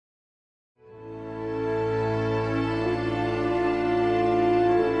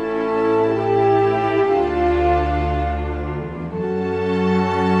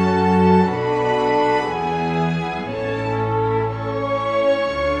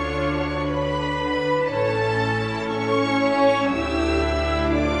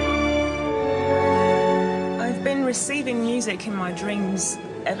music in my dreams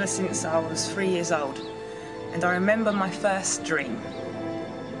ever since I was 3 years old. And I remember my first dream.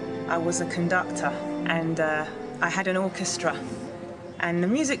 I was a conductor and I had an orchestra and the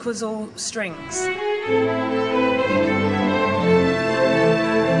music was all strings.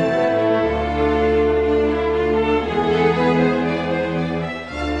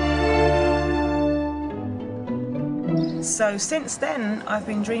 So since then, I've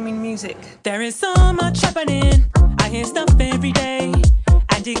been dreaming music. There is so much happening, I hear stuff every day,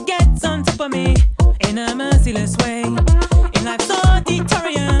 and it gets on top of me in a merciless way. In life's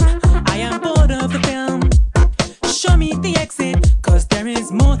auditorium, I am bored of the film. Show me the exit, cause there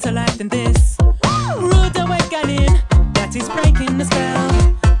is more to life than this. Rude awakening, that is breaking the spell.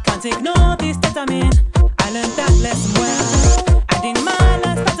 Can't ignore this that I'm in, I learned that lesson well. And in my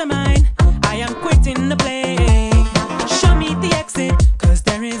last pantomime, I am quitting the play. Show me the exit, cause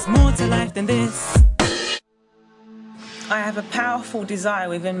there is more to life than this. I have a powerful desire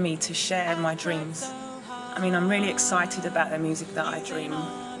within me to share my dreams. I mean, I'm really excited about the music that I dream.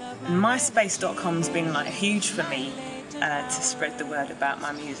 And MySpace.com's been like huge for me to spread the word about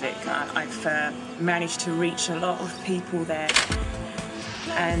my music. I've managed to reach a lot of people there.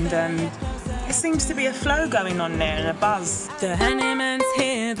 And there seems to be a flow going on there and a buzz. The honeyman's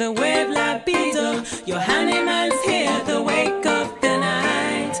here, the wave like beetle. Your honeyman's here, the wake of the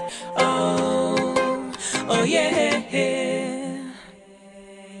night. Oh, oh yeah.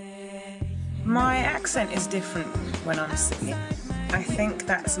 My accent is different when I'm singing. I think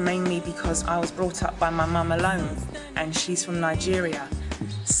that's mainly because I was brought up by my mum alone and she's from Nigeria.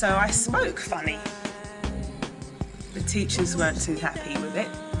 So I spoke funny. The teachers weren't too happy with it.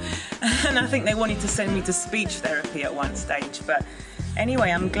 And I think they wanted to send me to speech therapy at one stage. But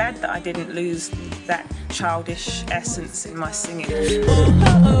anyway, I'm glad that I didn't lose that childish essence in my singing.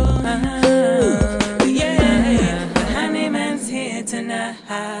 Yeah, the honeyman's here tonight.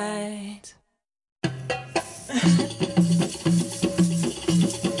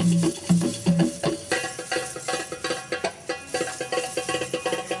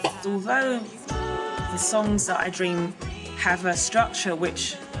 Although the songs that I dream have a structure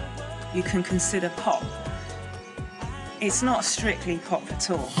which you can consider pop, it's not strictly pop at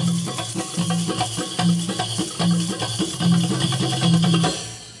all.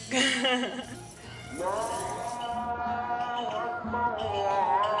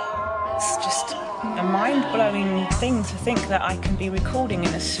 It's just a mind-blowing thing to think that I can be recording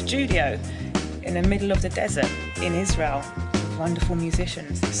in a studio in the middle of the desert in Israel with wonderful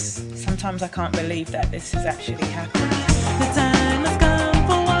musicians. Sometimes I can't believe that this is actually happening. The time has come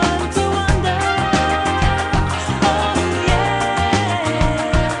for one to wonder. Oh yeah,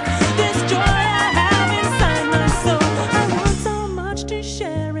 this joy I have inside my soul. I want so much to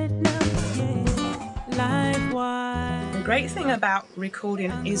share it now, yeah. Life-wise. The great thing about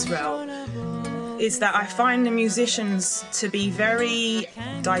recording Israel is that I find the musicians to be very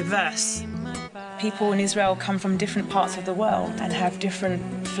diverse. People in Israel come from different parts of the world and have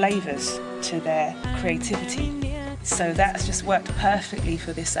different flavours to their creativity. So that's just worked perfectly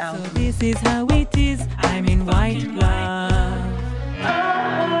for this album. So this is how it is, I'm in white love.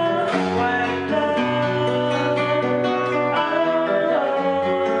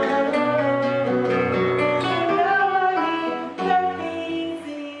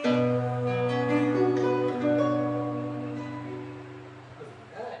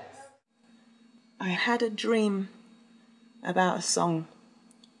 I had a dream about a song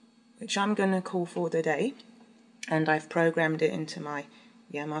which I'm going to call For the Day, and I've programmed it into my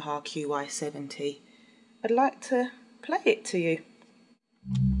Yamaha QY70. I'd like to play it to you.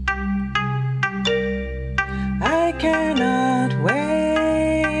 I cannot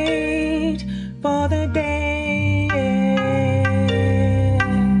wait for the day.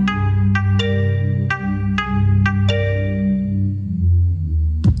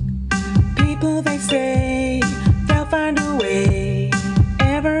 People, they say they'll find a way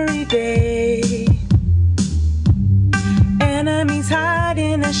every day. Enemies hide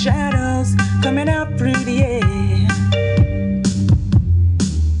in the shadows, coming out through the air.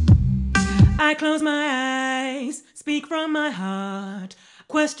 I close my eyes, speak from my heart,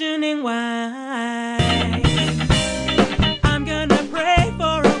 questioning why. I'm gonna pray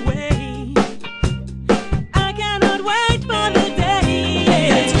for a way. I cannot wait for the day.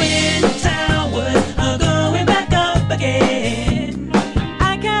 The twin towers are going back up again.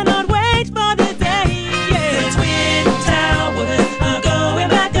 I cannot wait for the day. The twin towers are going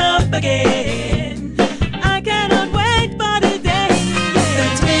back up again. I cannot wait for the day. The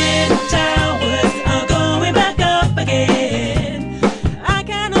twin towers are going back up again. I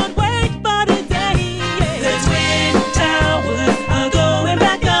cannot wait for the day. The twin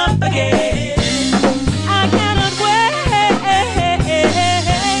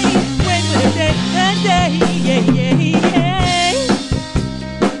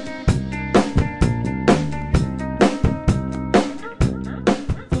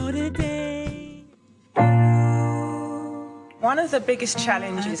of the biggest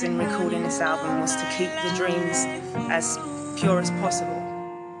challenges in recording this album was to keep the dreams as pure as possible.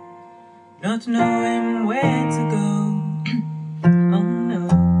 Not knowing where to go. Oh no.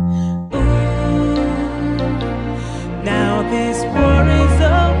 Ooh. Now this war is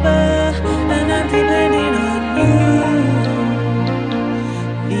over and I'm depending on you.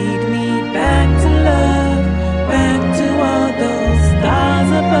 Lead me back to love, back to all those stars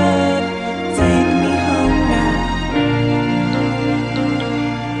above. Take me home now.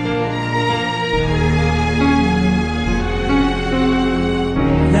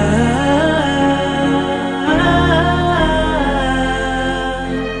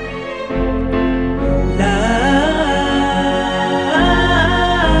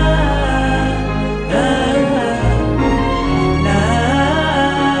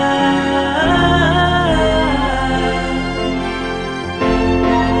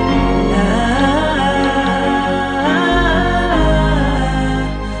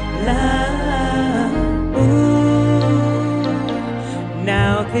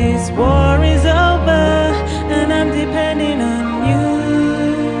 This war is over and I'm depending on you.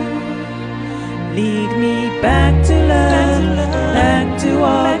 Lead me back to love, back to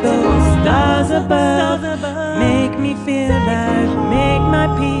all those stars above. Make me feel like, make my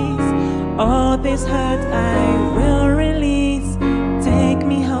peace. All this hurt I will release. Take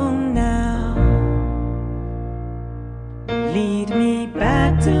me home now. Lead me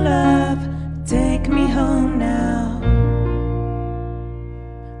back to love. Take me home now.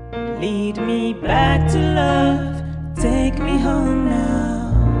 Lead me back to love.